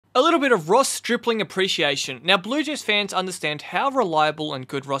A little bit of Ross Stripling appreciation. Now, Blue Jays fans understand how reliable and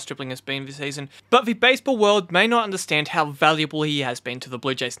good Ross Stripling has been this season, but the baseball world may not understand how valuable he has been to the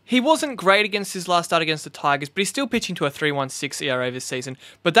Blue Jays. He wasn't great against his last start against the Tigers, but he's still pitching to a 3.16 ERA this season,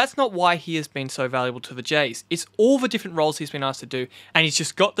 but that's not why he has been so valuable to the Jays. It's all the different roles he's been asked to do, and he's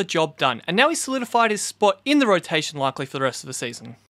just got the job done, and now he's solidified his spot in the rotation likely for the rest of the season.